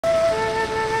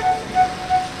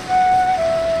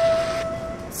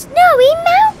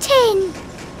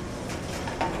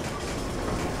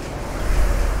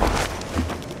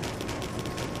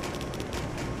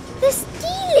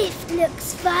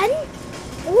looks fun.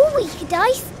 Or we could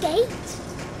ice skate.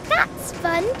 That's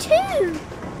fun too.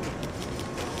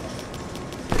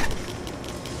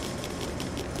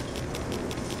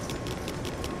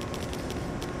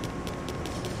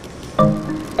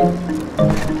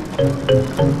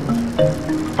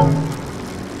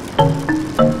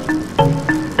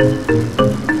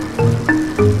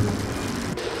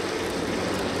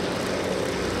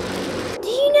 Do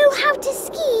you know how to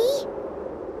ski?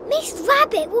 Miss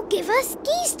Rabbit will give us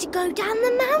skis to go down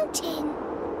the mountain.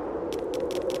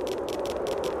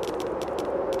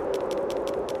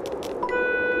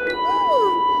 Ooh,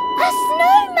 a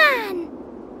snowman!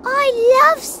 I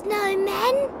love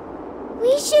snowmen.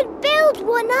 We should build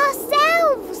one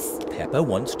ourselves. Peppa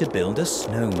wants to build a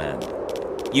snowman.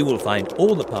 You will find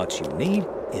all the parts you need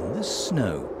in the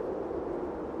snow.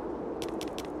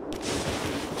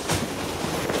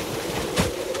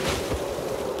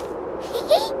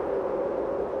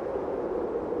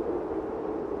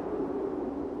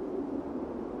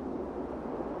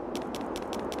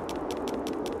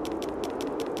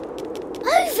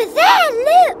 Over there,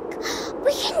 look!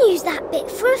 We can use that bit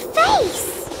for a face.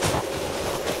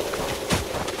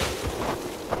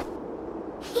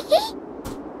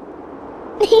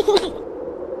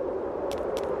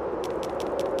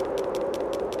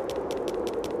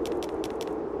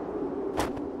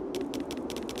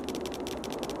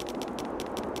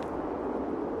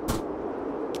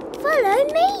 Follow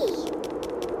me.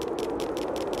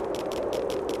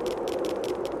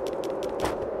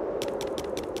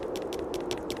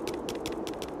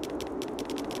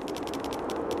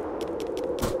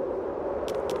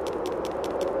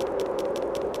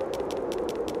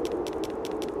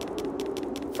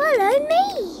 Follow me.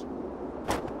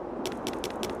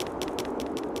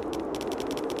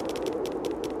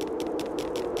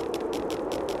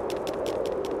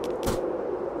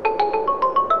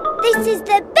 This is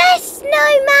the best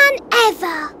snowman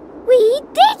ever. We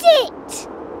did it!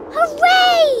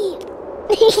 Hooray!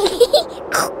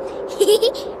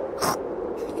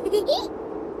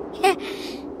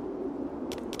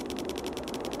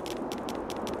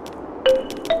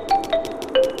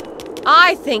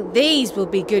 I think these will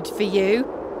be good for you.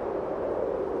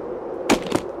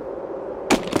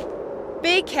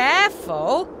 Be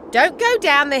careful. Don't go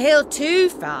down the hill too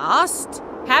fast.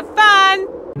 Have fun.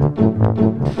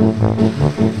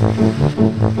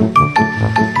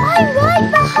 I'm right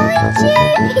behind you.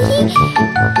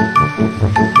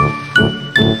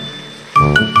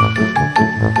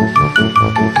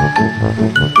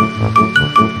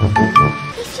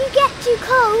 If you get too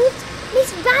cold, Miss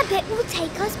Rabbit will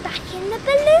take us back in the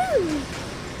balloon.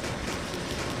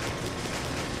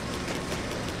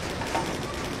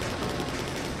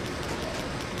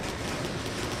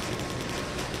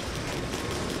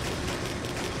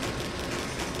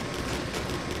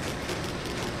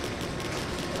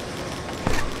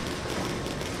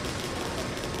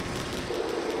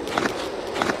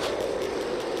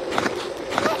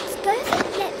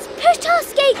 Let's put our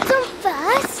skates on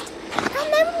first, and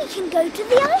then we can go to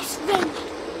the ice rink.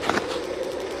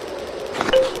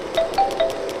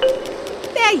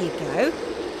 There you go.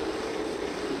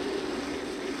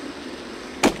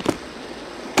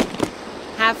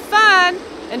 Have fun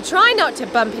and try not to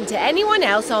bump into anyone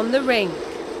else on the rink.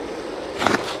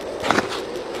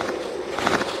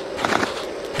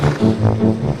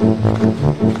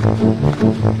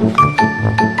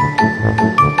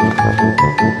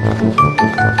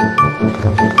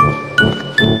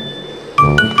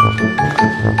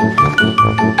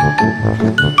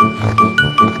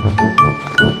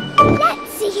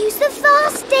 Let's see who's the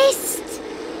fastest.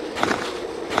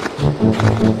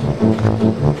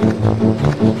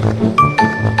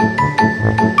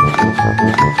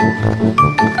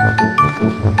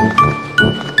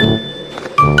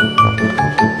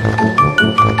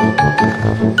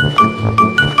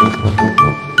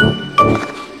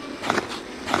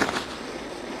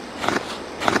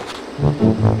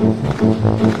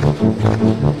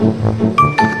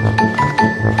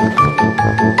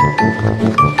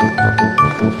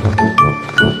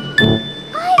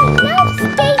 I love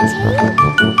skating.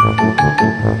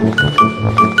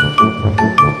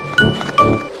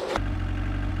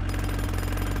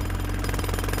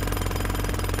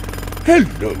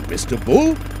 Hello, Mr.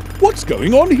 Bull. What's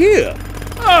going on here?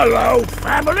 Hello,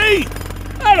 family.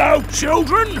 Hello,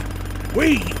 children.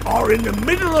 We are in the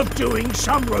middle of doing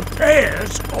some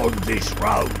repairs on this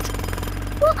road.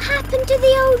 What happened to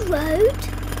the old road?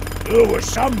 There were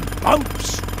some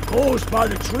bumps caused by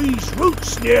the tree's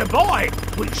roots nearby,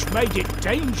 which made it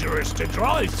dangerous to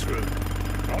drive through.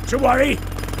 Not to worry,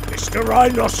 the Mr.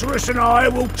 Rhinoceros and I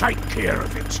will take care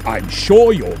of it. I'm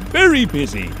sure you're very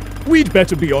busy. We'd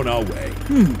better be on our way.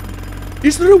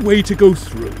 Is there a way to go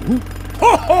through?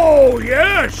 Ho,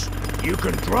 yes! You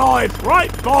can drive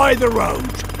right by the road.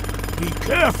 Be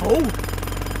careful.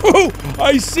 Oh,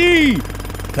 I see.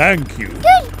 Thank you.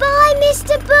 Goodbye,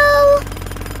 Mr. Bull.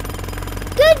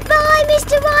 Goodbye,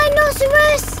 Mr.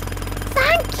 Rhinoceros.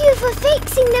 Thank you for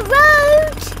fixing the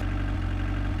road.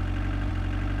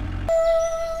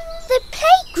 The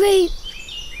playgroup.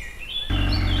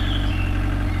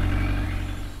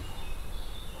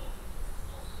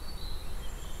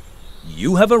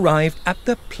 You have arrived at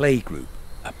the playgroup,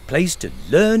 a place to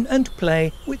learn and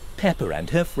play with Peppa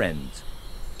and her friends.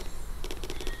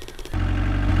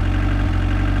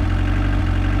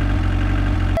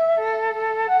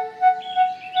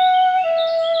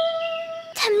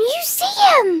 The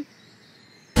museum.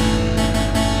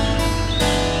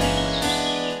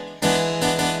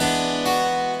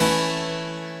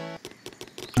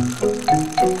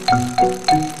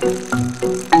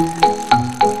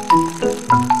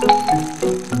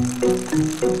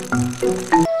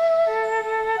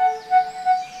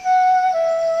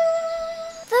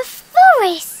 The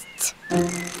forest.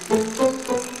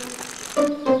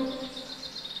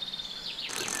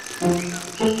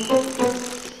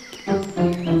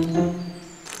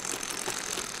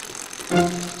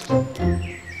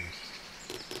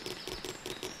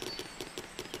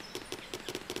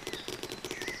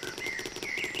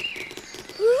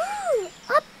 Ooh,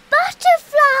 a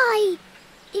butterfly!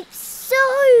 It's so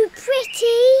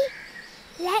pretty.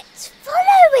 Let's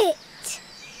follow it.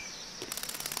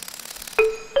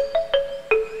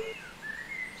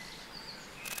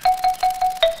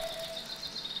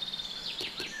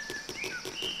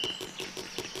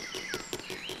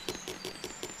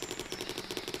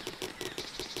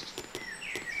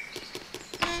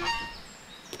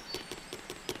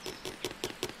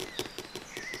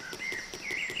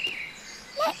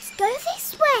 Let's go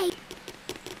this way.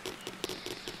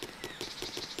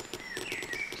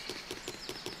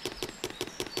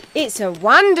 It's a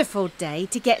wonderful day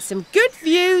to get some good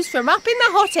views from up in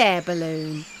the hot air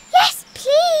balloon. Yes,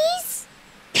 please.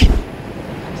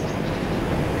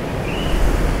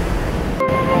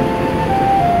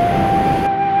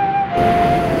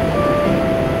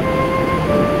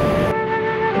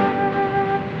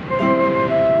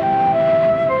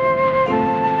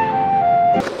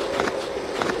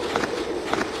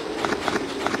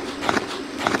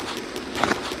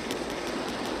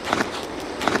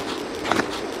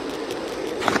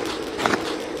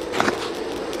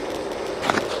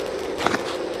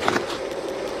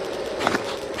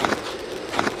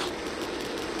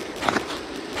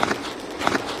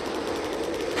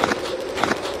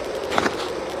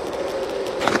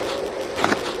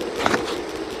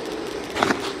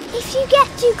 If you get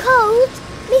too cold,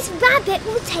 Miss Rabbit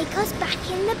will take us back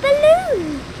in the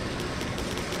balloon.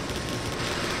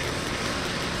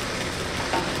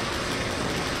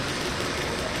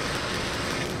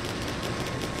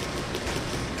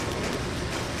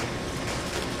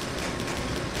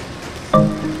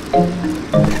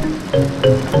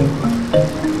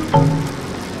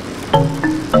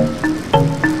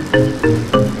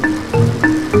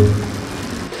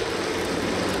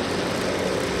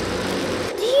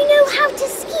 Do you know how to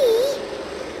ski?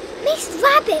 Miss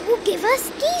Rabbit will give us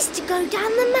skis to go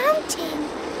down the mountain.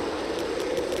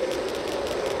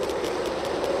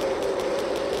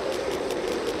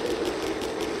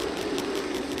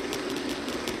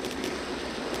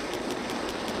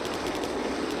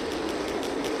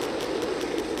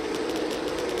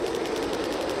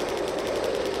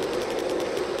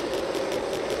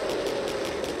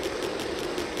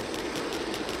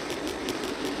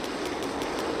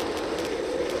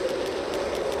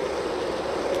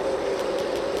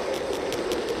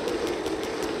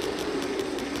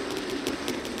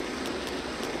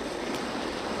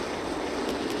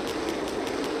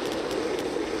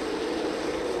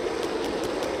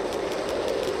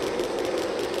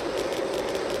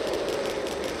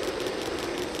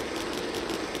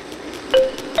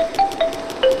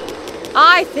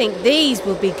 I think these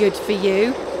will be good for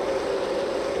you.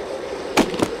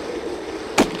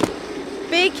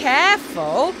 Be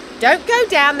careful. Don't go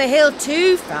down the hill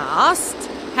too fast.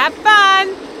 Have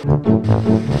fun.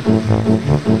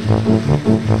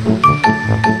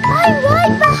 I'm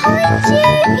right behind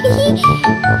you.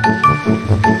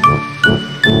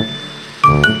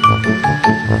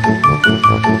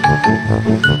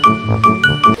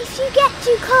 If you get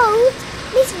too cold,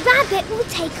 Miss Rabbit will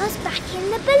take us back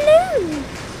in the balloon.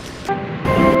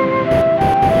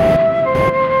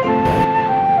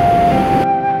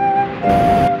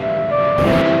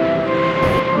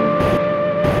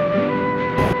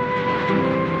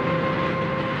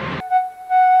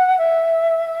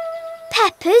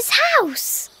 Peppa's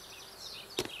house.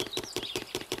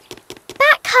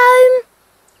 Back home.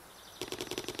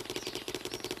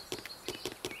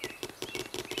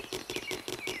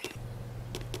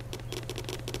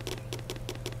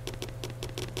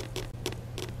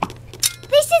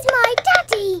 This is my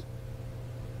daddy.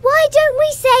 Why don't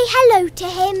we say hello to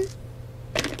him?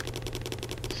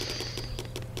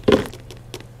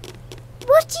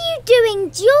 What are you doing,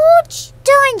 George?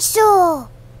 Dinosaur.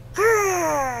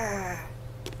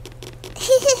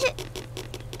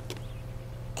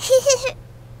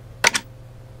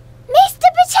 Mr.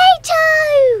 Potato!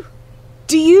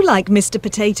 Do you like Mr.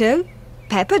 Potato?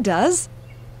 Peppa does.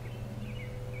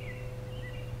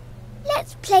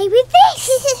 Let's play with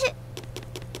this.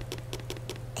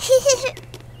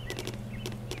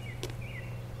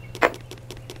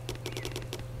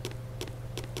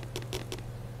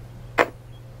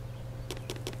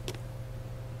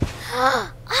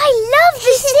 I love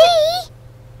the sea!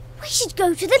 We should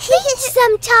go to the beach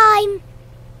sometime.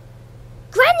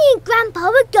 Granny and Grandpa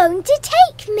were going to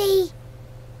take me.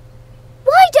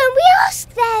 Why don't we ask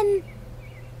them?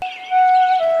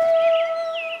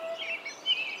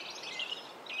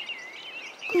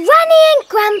 Granny and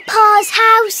Grandpa's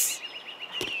house.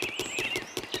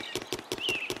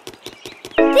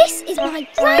 This is my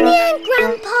Granny and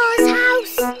Grandpa's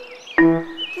house.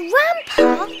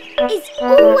 Grandpa is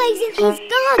always in his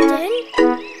garden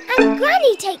and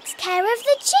Granny takes care of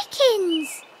the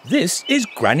chickens. This is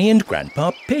Granny and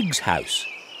Grandpa Pig's house.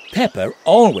 Peppa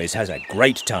always has a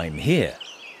great time here.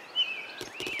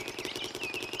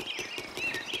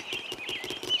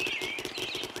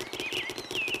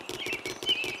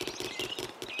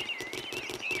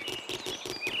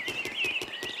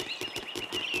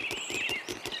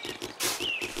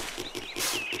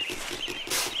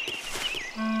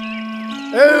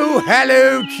 Oh,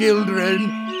 hello, children.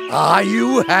 Are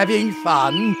you having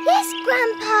fun? Yes,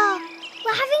 Grandpa.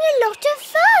 We're having a lot of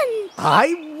fun.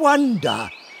 I wonder,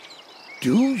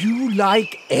 do you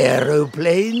like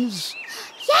aeroplanes?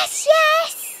 Yes,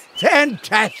 yes.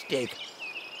 Fantastic.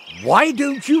 Why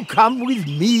don't you come with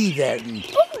me then?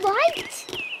 All right.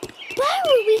 Where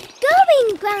are we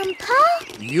going, Grandpa?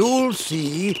 You'll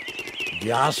see.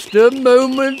 Just a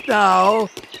moment now.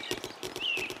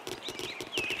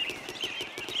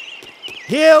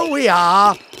 Here we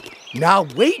are. Now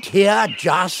wait here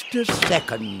just a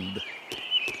second.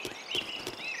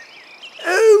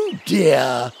 Oh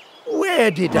dear, where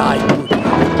did I put it?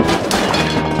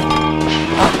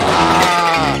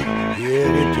 Ah,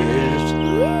 here it is.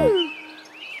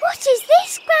 What is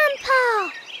this,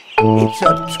 Grandpa? It's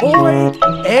a toy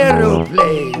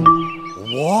aeroplane.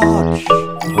 Watch.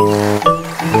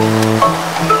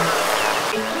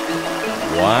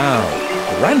 Wow!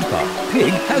 Grandpa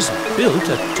Pig has built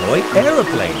a toy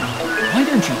aeroplane. Why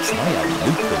don't you try a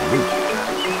loop-the-loop?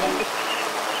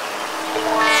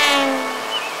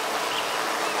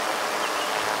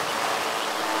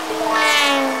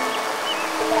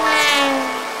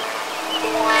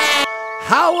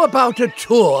 How about a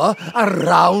tour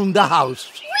around the house?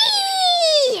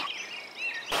 Whee!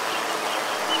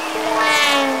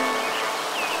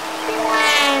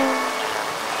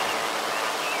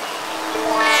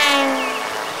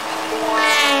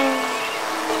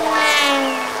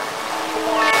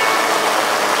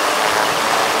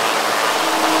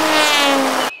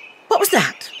 What was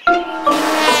that?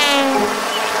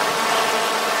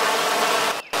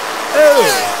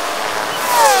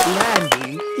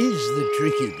 Landing is the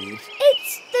tricky bit.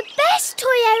 It's the best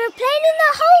toy aeroplane in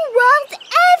the whole world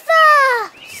ever!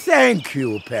 Thank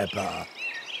you, Peppa.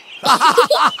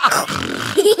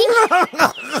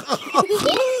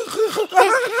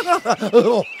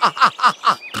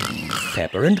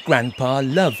 Peppa and Grandpa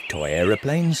love toy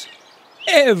aeroplanes.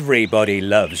 Everybody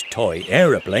loves toy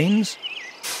aeroplanes.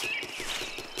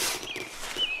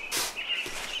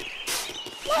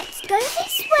 Let's go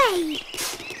this way.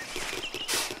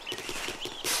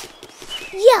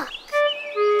 Yuck!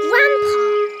 Grandpa,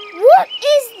 what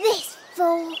is this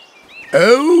for?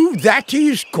 Oh, that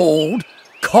is called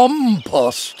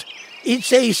compost.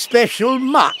 It's a special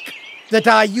muck that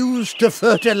I use to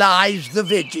fertilize the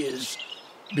veggies.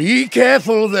 Be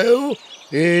careful, though.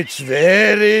 It's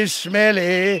very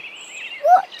smelly.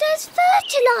 What does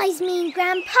fertilise mean,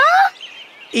 Grandpa?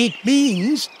 It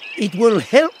means it will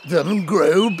help them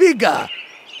grow bigger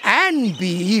and be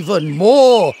even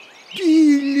more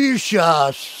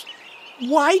delicious.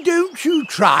 Why don't you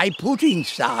try putting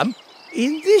some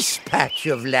in this patch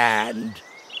of land?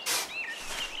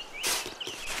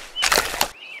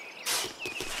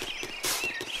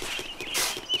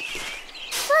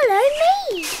 Follow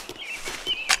me.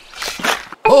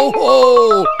 Ho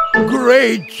ho!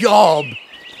 Great job!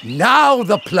 Now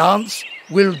the plants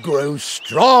will grow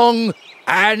strong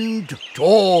and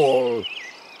tall.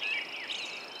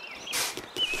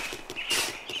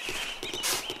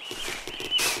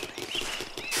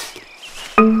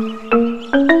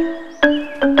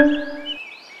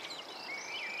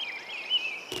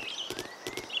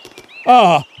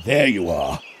 Ah, there you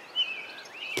are.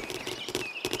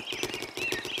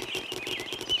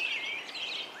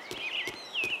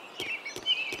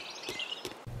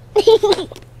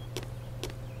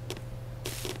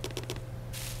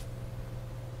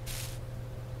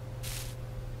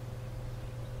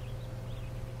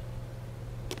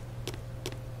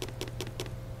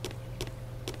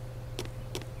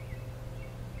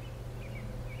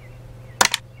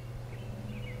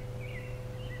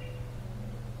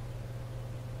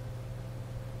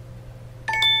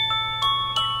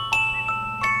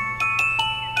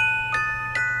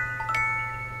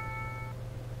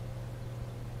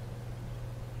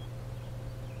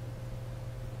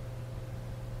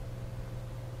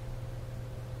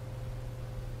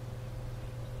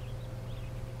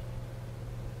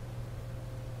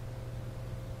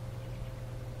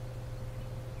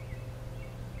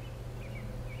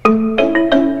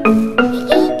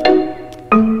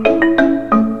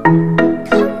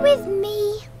 Come with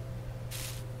me.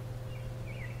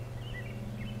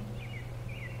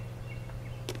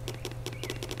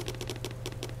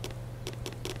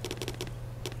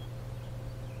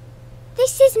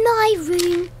 This is my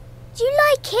room. Do you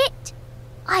like it?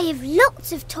 I have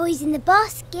lots of toys in the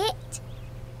basket.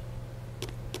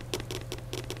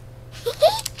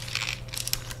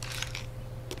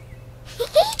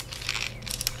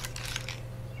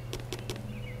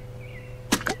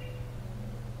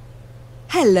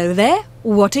 Hello there.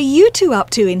 What are you two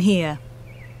up to in here?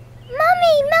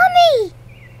 Mummy!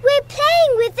 We're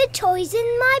playing with the toys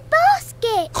in my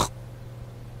basket.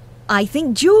 I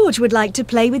think George would like to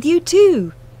play with you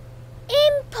too.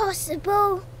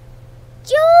 Impossible.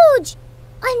 George,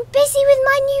 I'm busy with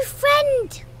my new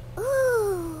friend.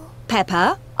 Ooh.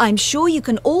 Peppa, I'm sure you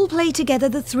can all play together,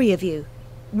 the three of you.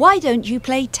 Why don't you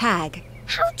play tag?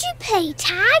 How do you play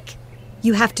tag?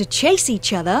 You have to chase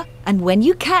each other, and when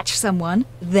you catch someone,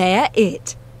 they're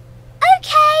it.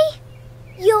 Okay.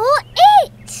 You're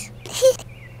it.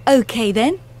 OK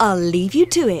then, I'll leave you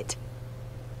to it.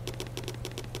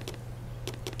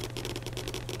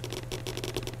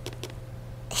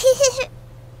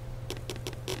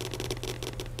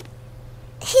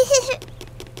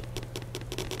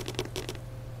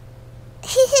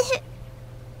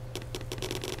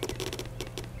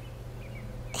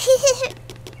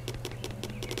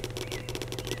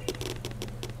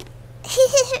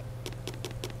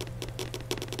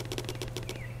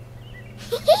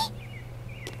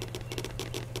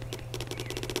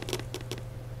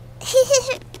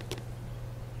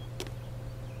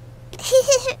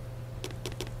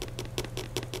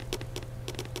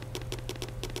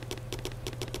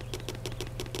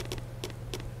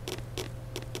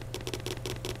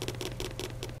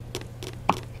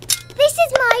 This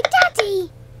is my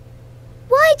daddy.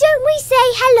 Why don't we say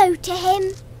hello to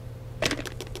him?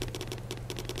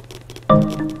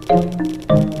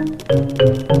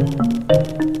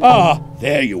 Ah,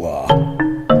 there you are.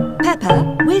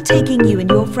 Peppa, we're taking you and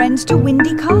your friends to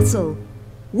Windy Castle.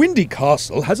 Windy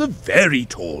Castle has a very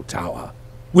tall tower.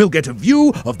 We'll get a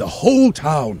view of the whole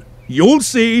town. You'll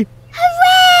see.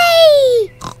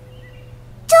 Hooray!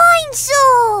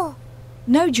 Dinosaur!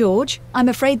 No, George, I'm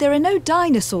afraid there are no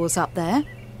dinosaurs up there.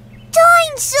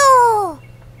 Dinosaur!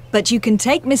 But you can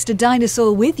take Mr.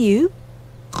 Dinosaur with you.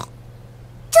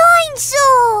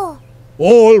 Dinosaur!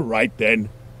 All right then.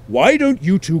 Why don't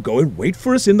you two go and wait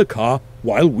for us in the car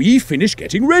while we finish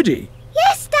getting ready?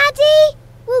 Yes, Daddy!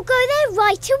 We'll go there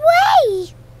right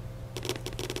away!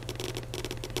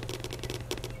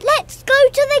 Let's go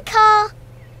to the car.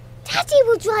 Daddy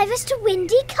will drive us to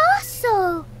Windy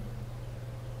Castle.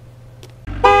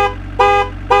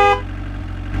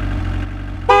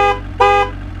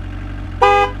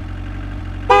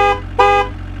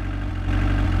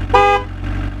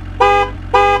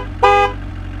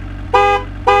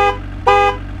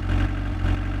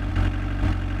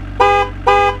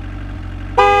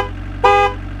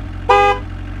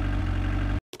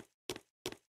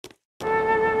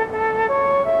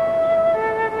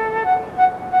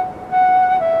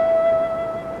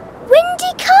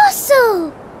 Windy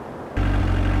Castle!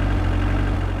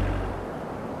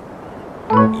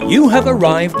 You have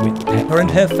arrived with Peppa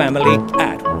and her family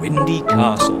at Windy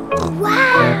Castle.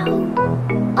 Wow!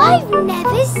 I've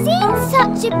never seen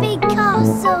such a big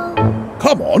castle.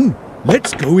 Come on,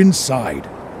 let's go inside.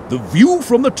 The view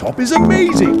from the top is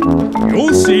amazing.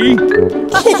 You'll see.